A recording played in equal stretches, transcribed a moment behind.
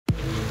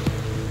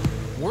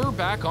We're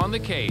back on the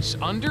case,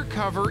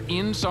 undercover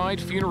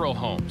inside funeral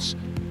homes,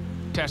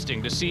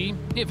 testing to see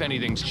if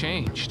anything's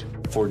changed.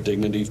 For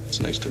dignity, it's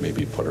nice to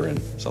maybe put her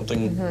in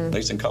something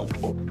nice and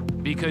comfortable.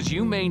 Because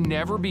you may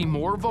never be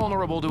more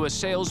vulnerable to a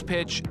sales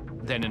pitch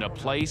than in a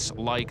place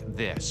like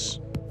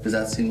this. Does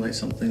that seem like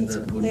something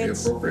that would be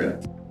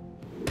appropriate?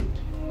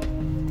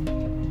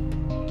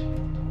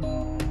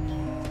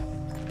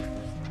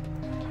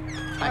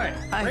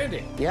 Hi,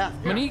 Randy. Yeah.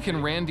 Monique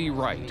and Randy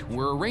Wright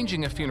were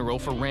arranging a funeral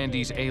for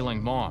Randy's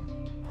ailing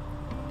mom.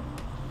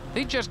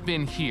 They'd just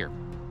been here,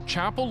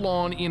 Chapel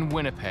Lawn in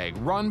Winnipeg,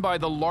 run by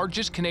the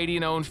largest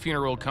Canadian-owned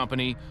funeral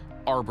company,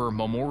 Arbor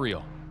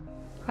Memorial.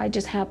 I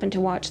just happened to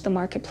watch the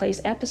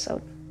Marketplace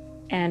episode,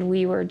 and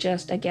we were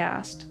just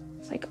aghast.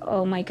 It's like,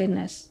 oh my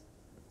goodness,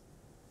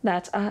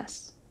 that's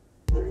us.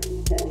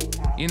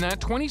 In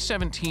that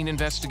 2017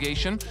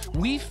 investigation,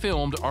 we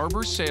filmed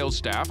Arbor sales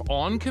staff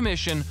on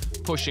commission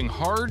pushing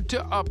hard to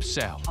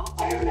upsell.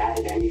 I haven't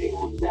added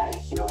anything that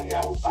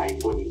I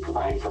wouldn't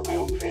provide for my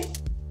own family.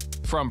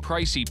 From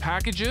pricey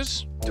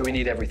packages. Do we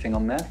need everything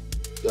on there?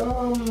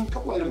 A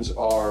couple items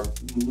are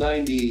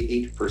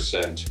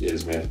 98%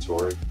 is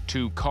mandatory.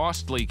 To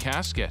costly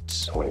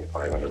caskets.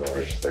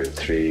 $2,500,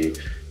 33,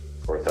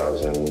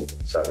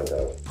 4,000,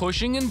 7,000.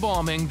 Pushing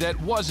embalming that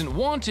wasn't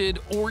wanted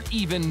or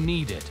even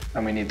needed.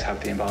 And we need to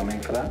have the embalming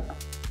for that?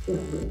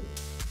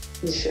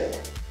 You should.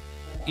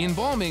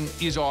 Embalming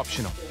is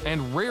optional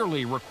and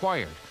rarely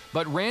required,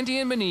 but Randy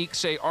and Monique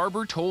say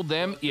Arbor told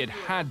them it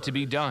had to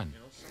be done.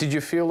 Did you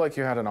feel like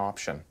you had an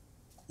option?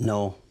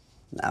 No,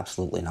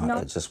 absolutely not. No.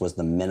 It just was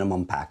the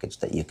minimum package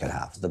that you could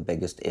have. The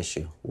biggest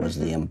issue was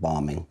the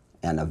embalming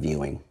and a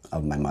viewing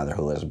of my mother,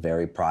 who was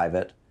very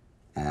private,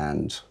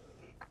 and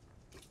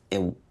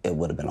it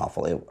would have been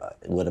awful. It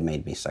would have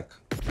made me sick.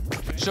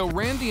 So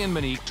Randy and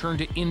Monique turned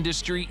to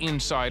industry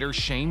insider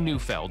Shane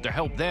Neufeld to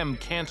help them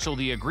cancel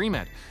the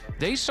agreement.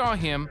 They saw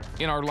him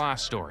in our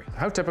last story.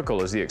 How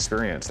typical is the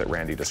experience that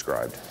Randy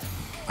described?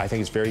 I think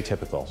it's very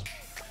typical.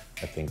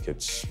 I think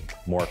it's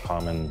more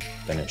common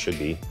than it should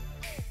be.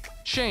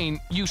 Shane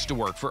used to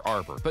work for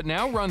Arbor, but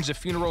now runs a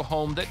funeral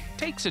home that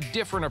takes a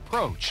different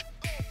approach.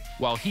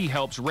 While he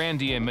helps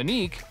Randy and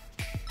Monique,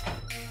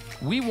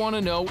 we want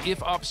to know if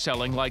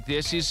upselling like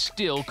this is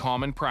still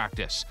common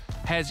practice.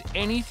 Has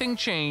anything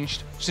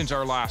changed since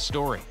our last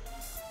story?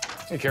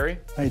 Hey, Kerry.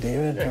 Hi,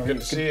 David. Yeah,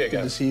 good to see you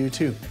again. Good to see you,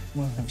 too.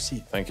 Come on, have a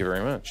seat. Thank you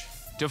very much.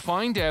 To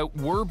find out,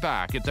 we're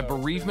back at the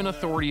Bereavement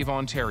Authority of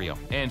Ontario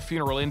and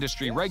funeral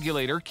industry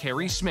regulator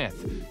Kerry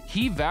Smith.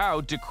 He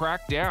vowed to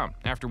crack down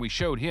after we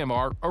showed him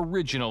our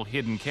original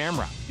hidden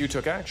camera. You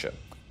took action.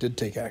 Did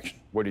take action.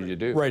 What did you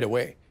do? Right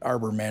away.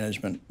 Arbor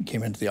management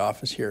came into the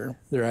office here.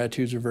 Their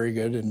attitudes are very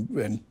good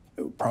and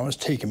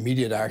promised to take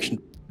immediate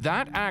action.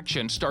 That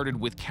action started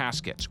with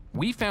caskets.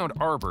 We found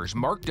Arbor's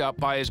marked up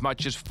by as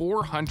much as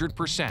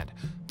 400%.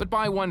 But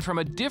buy one from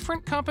a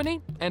different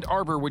company, and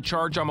Arbor would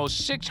charge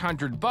almost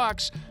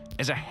 $600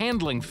 as a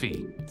handling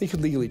fee. They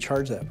could legally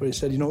charge that, but he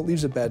said, it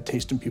leaves a bad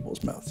taste in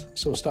people's mouth,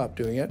 so stop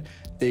doing it.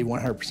 They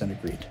 100%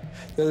 agreed.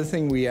 The other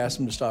thing we asked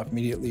them to stop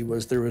immediately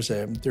was there was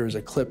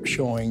a clip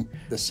showing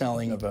the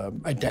selling of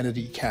an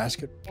identity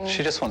casket.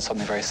 She just wants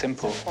something very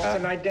simple. It's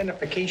an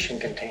identification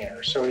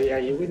container, so yeah,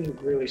 you wouldn't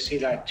really see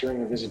that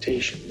during a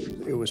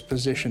visitation. It was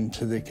positioned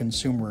to the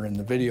consumer in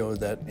the video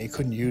that they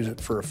couldn't use it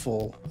for a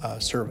full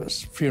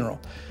service funeral.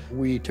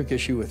 We took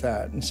issue with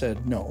that and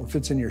said, no, if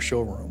it's in your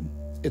showroom,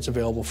 it's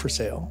available for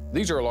sale.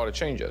 These are a lot of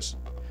changes.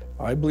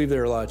 I believe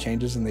there are a lot of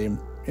changes, and they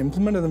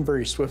implemented them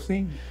very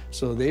swiftly,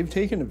 so they've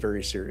taken it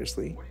very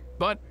seriously.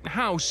 But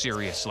how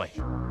seriously?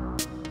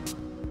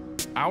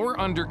 Our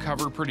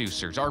undercover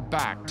producers are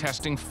back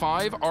testing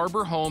 5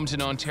 Arbor homes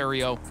in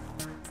Ontario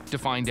to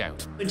find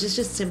out. Just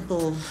a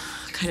simple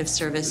kind of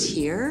service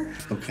here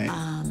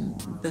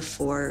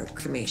before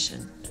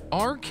cremation.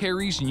 Are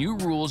Kerry's new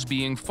rules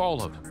being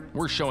followed?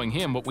 We're showing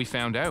him what we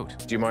found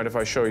out. Do you mind if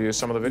I show you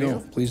some of the video?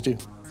 No, please do.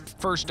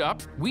 First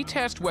up, we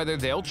test whether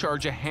they'll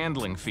charge a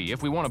handling fee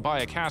if we want to buy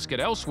a casket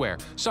elsewhere,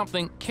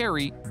 something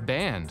Kerry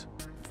banned.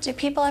 Do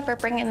people ever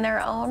bring in their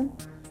own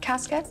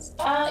caskets?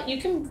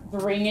 You can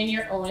bring in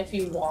your own if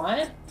you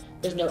want.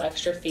 There's no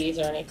extra fees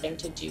or anything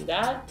to do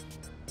that.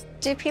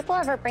 Do people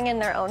ever bring in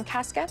their own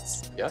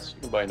caskets? Yes,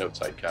 you can buy an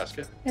outside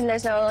casket. And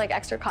there's no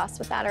extra cost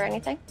with that or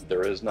anything?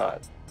 There is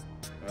not.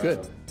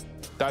 Good.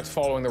 That's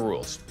following the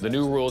rules, the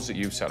new rules that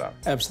you've set up.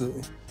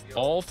 Absolutely.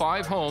 All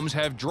 5 homes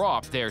have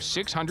dropped their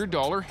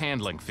 $600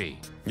 handling fee.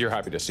 You're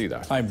happy to see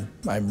that?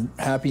 I'm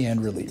happy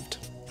and relieved.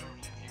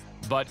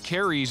 But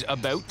Kerry's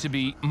about to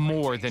be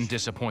more than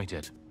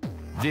disappointed.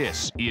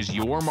 This is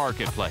your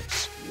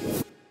marketplace.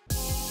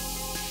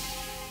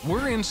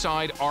 We're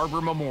inside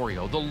Arbor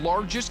Memorial, the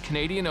largest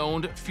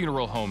Canadian-owned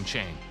funeral home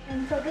chain.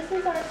 And so this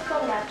is our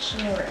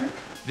collection room.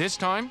 This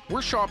time,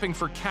 we're shopping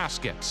for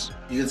caskets.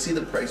 You can see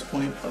the price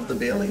point of the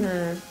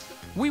baling.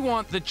 We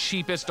want the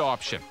cheapest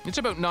option. It's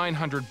about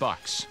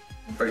 $900.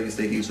 Are you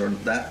thinking sort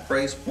of that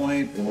price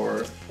point,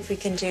 or If we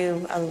can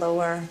do a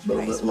lower a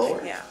little price bit lower?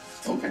 point, yeah.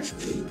 Okay.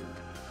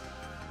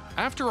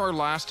 After our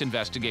last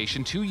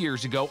investigation 2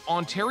 years ago,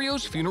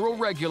 Ontario's funeral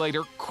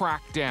regulator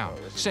cracked down,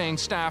 saying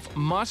staff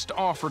must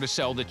offer to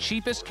sell the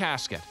cheapest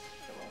casket,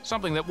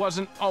 something that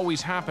wasn't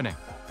always happening.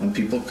 When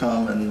people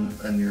come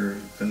and you're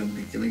going to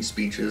be giving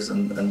speeches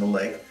and the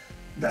like,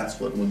 that's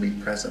what will be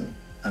present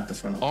at the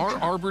front of the Are chair.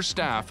 Arbor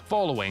staff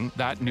following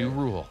that new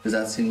rule? Does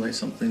that seem like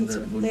something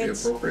that would be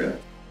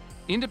appropriate?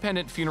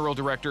 Independent funeral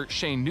director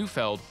Shane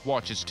Neufeld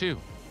watches too.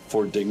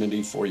 For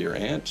dignity for your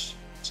aunt,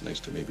 it's nice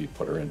to maybe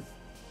put her in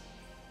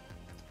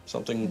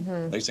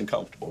something nice and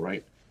comfortable,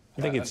 right?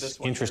 I think it's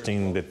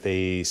interesting that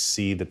they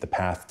see that the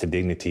path to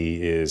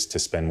dignity is to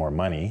spend more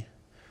money.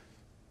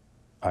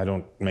 I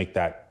don't make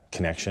that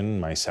connection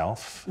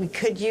myself. We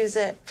could use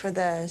it for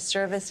the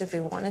service if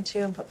we wanted to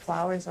and put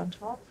flowers on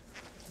top.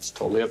 It's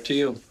totally up to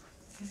you.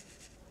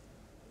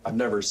 I've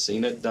never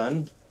seen it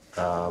done,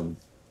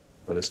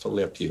 but it's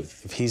totally up to you.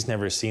 If he's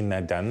never seen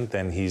that done,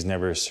 then he's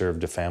never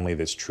served a family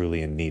that's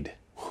truly in need.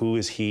 Who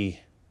is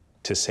he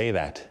to say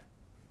that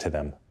to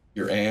them?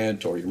 Your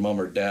aunt or your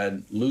mom or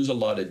dad lose a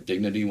lot of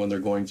dignity when they're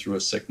going through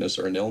a sickness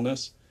or an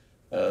illness.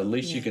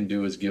 Least you can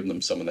do is give them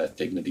some of that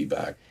dignity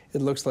back.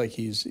 It looks like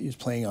he's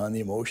playing on the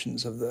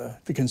emotions of the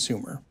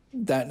consumer.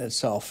 That in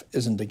itself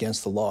isn't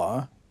against the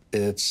law.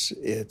 It's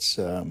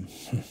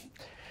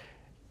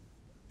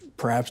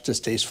perhaps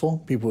distasteful.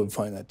 People would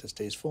find that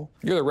distasteful.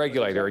 You're the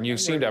regulator, and you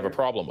seem to have a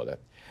problem with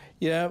it.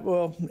 Yeah,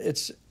 well,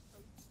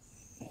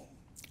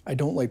 I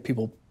don't like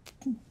people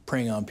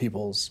preying on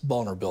people's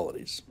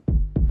vulnerabilities.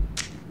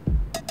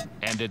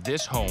 And at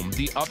this home,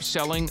 the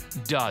upselling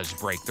does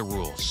break the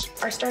rules.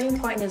 Our starting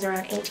point is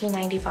around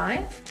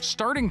 $1,895.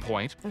 Starting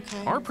point,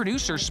 our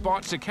producer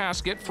spots a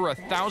casket for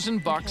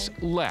 $1,000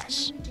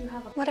 less.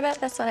 What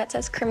about this one? It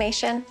says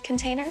cremation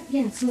container.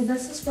 Yeah, so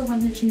this is for when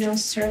there's no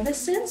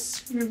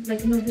services,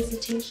 like no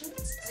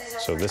visitations.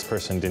 So this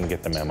person didn't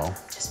get the memo.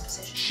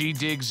 She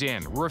digs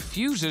in,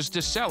 refuses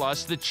to sell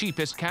us the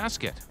cheapest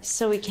casket.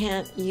 So we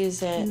can't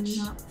use it.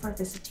 Not for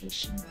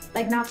visitation,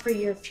 like not for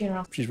your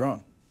funeral. She's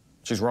wrong.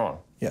 She's wrong.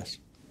 Yes.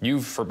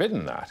 You've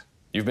forbidden that.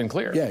 You've been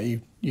clear. Yeah,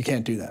 you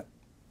can't do that.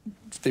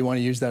 If they want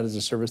to use that as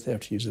a service, they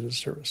have to use it as a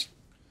service.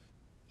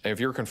 If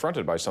you're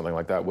confronted by something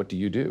like that, what do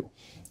you do?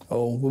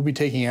 Oh, we'll be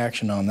taking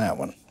action on that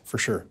one, for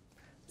sure.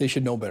 They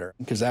should know better,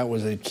 because that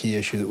was a key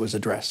issue that was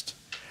addressed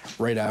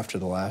right after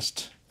the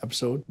last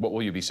episode. What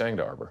will you be saying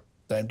to Arbor?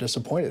 I'm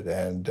disappointed,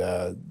 and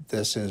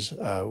this is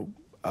a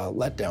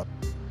letdown.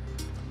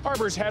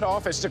 Arbor's head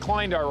office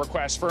declined our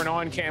request for an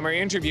on-camera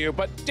interview,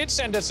 but did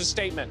send us a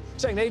statement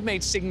saying they've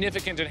made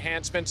significant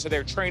enhancements to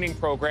their training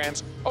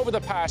programs over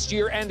the past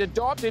year and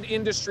adopted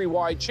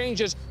industry-wide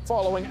changes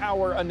following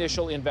our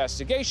initial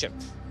investigation.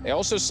 They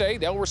also say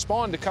they'll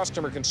respond to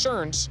customer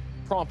concerns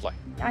promptly.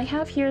 I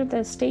have here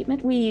the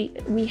statement we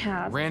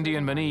have. Randy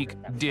and Monique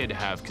did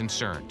have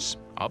concerns.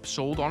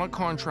 Upsold on a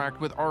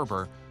contract with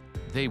Arbor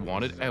they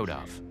wanted out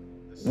of.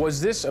 Was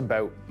this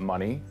about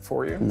money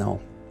for you? No.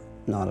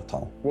 Not at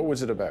all. What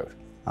was it about?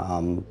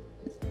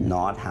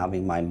 Not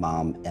having my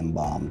mom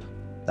embalmed.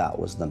 That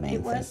was the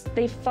main thing.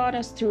 They fought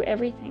us through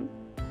everything,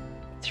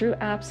 through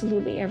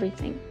absolutely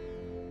everything.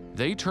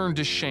 They turned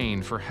to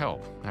Shane for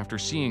help after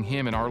seeing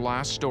him in our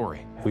last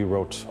story. We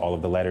wrote all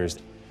of the letters,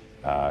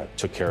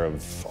 took care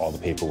of all the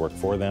paperwork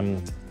for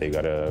them. They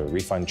got a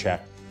refund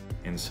check.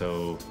 And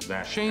so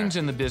that... Shane's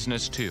in the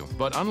business too,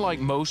 but unlike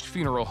most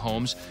funeral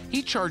homes,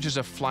 he charges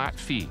a flat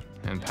fee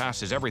and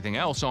passes everything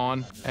else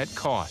on at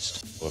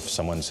cost. If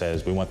someone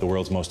says, we want the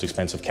world's most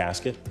expensive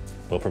casket,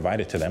 we'll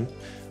provide it to them,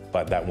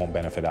 but that won't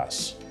benefit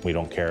us. We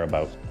don't care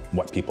about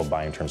what people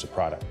buy in terms of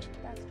product.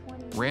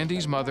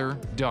 Randy's mother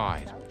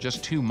died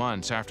just 2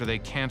 months after they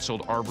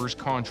canceled Arbor's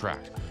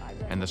contract,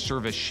 and the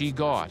service she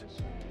got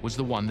was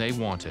the one they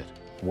wanted.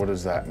 What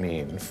does that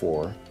mean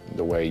for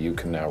the way you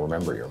can now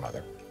remember your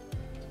mother?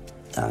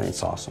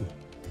 It's awesome.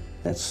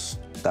 That's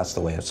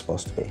the way it's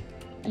supposed to be.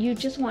 You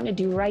just want to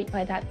do right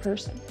by that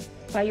person,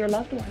 by your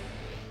loved one.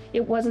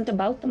 It wasn't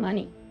about the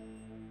money.